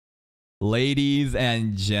Ladies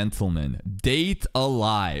and gentlemen, Date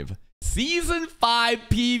Alive. Season 5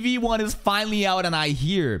 PV1 is finally out, and I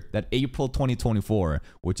hear that April 2024,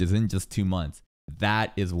 which is in just 2 months,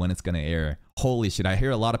 that is when it's going to air. Holy shit, I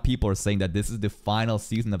hear a lot of people are saying that this is the final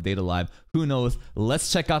season of Date Alive. Who knows?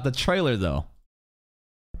 Let's check out the trailer, though.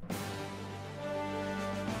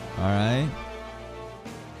 Alright.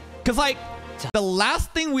 Because, like, the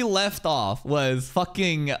last thing we left off was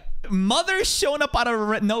fucking Mother showing up out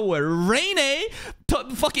of nowhere. Reine,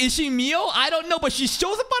 fucking, is she Mio? I don't know, but she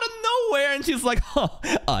shows up out of nowhere and she's like, huh,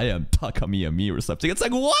 I am Takamiya Mi or something. It's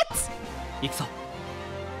like, what?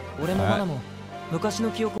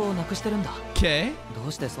 Okay.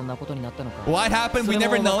 What happened? We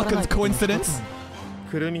never know because coincidence.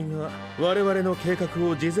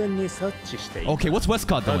 Okay, what's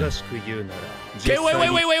Westcott doing? Okay,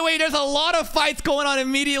 wait. There's a lot of fights going on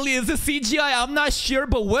immediately. Is this CGI? I'm not sure,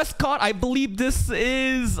 but Westcott, I believe this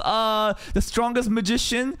is the strongest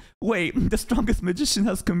magician. Wait, the strongest magician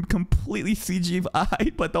has completely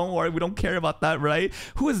CGI, but don't worry, we don't care about that, right?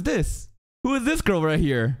 Who is this? Who is this girl right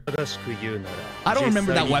here? I don't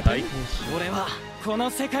remember that weapon.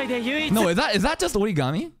 No, is that just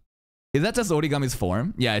Origami? Is that just Origami's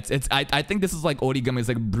form? Yeah, I think this is like Origami's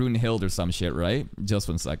like Brunhild or some shit, right? Just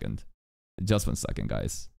 1 second. Just 1 second,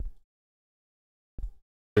 guys.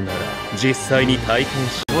 True,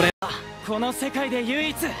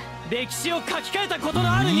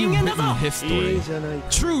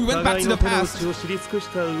 we went back to the past.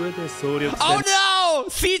 Oh no!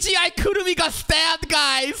 CGI Kurumi got stabbed,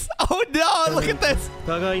 guys! Oh no, look at this!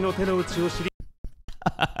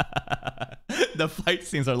 The fight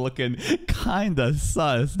scenes are looking kinda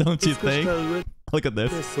sus, don't you think? Look at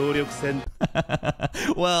this.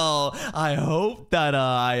 Well, I hope that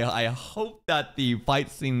I hope that the fight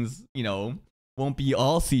scenes, you know, won't be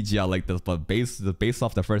all CGI like this, but based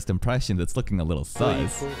off the first impression, it's looking a little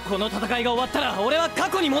sus.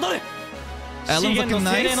 Ellen's looking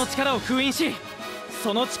nice.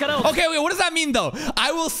 Okay, wait, what does that mean though?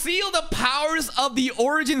 I will seal the powers of the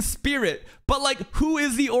origin spirit. But like, who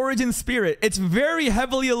is the origin spirit? It's very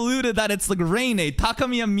heavily alluded that it's like Reine,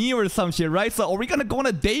 Takamiya Mi or some shit, right? So are we gonna go on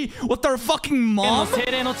a date with our fucking mom?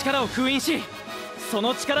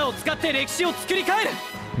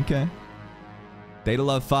 Okay. Date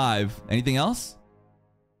Love 5. Anything else?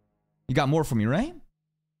 You got more for me, right?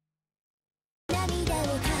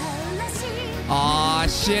 Aw,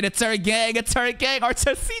 shit, it's our gang, Or it's our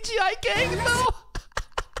CGI gang, no!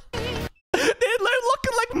 They're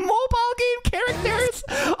looking like mobile game characters!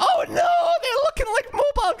 Oh no, they're looking like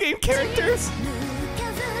mobile game characters!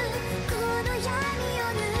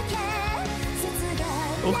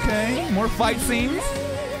 Okay, more fight scenes.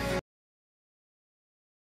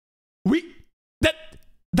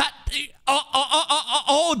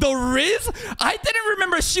 Oh, the Riz? I didn't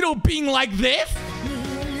remember Shido being like this!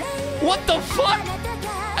 What the fuck?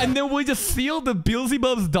 And then we just sealed the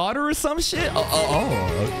Beelzebub's daughter or some shit?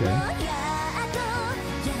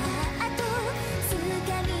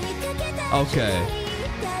 Okay.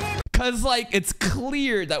 Cause like it's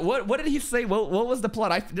clear that what did he say? What was the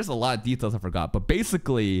plot? There's a lot of details I forgot, but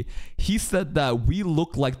basically he said that we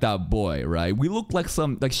look like that boy, right? We look like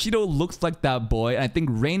Shido looks like that boy, and I think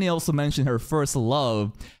Reine also mentioned her first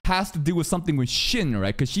love has to do with something with Shin,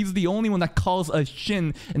 right? Because she's the only one that calls us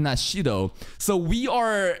Shin and not Shido. So we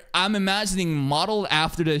are, I'm imagining, modeled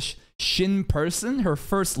after the Shin person, her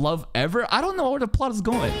first love ever. I don't know where the plot is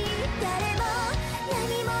going.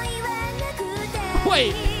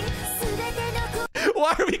 Wait.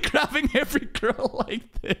 Why are we grabbing every girl like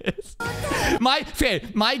this? My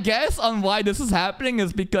guess on why this is happening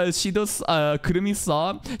is because Kurumi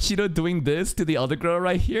saw Shido doing this to the other girl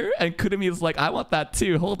right here, and Kurumi is like, I want that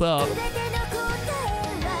too. Hold up.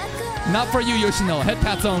 Not for you, Yoshino. Head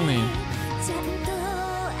pats only.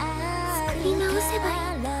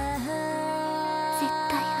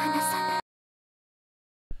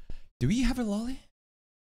 Do we have a LOLI?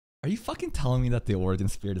 Are you fucking telling me that the origin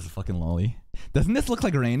spirit is a fucking LOLI? Doesn't this look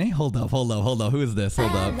like Reine? Hold up. Who is this?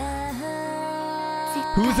 Hold up.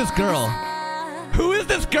 Who is this girl? Who is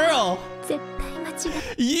this girl?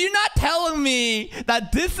 You're not telling me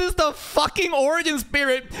that this is the fucking origin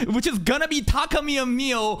spirit, which is gonna be Takamiya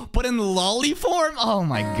Mio, but in LOLI form? Oh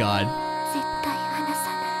my god.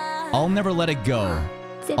 I'll never let it go.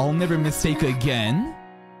 I'll never mistake again.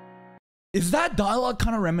 Is that dialogue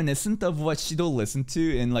kind of reminiscent of what Shido listened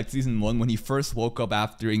to in like season 1 when he first woke up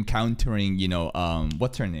after encountering, you know,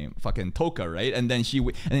 what's her name? Fucking Toka, right? And then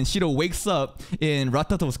Shido wakes up in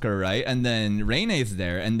Ratatoskar, right? And then Reine is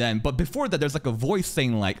there. And then, but before that, there's like a voice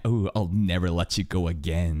saying like, oh, I'll never let you go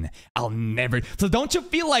again. I'll never. So don't you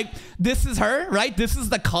feel like this is her, right? This is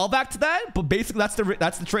the callback to that? But basically,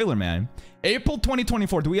 that's the trailer, man. April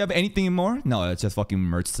 2024. Do we have anything more? No, it's just fucking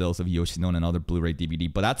merch sales of Yoshino and other Blu-ray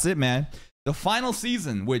DVD. But that's it, man. The final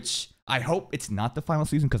season, which I hope it's not the final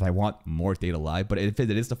season because I want more Date A Live. But if it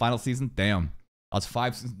is the final season, damn. That's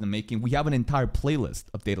 5 seasons in the making. We have an entire playlist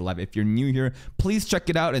of Date A Live. If you're new here, please check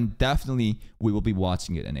it out. And definitely we will be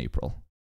watching it in April.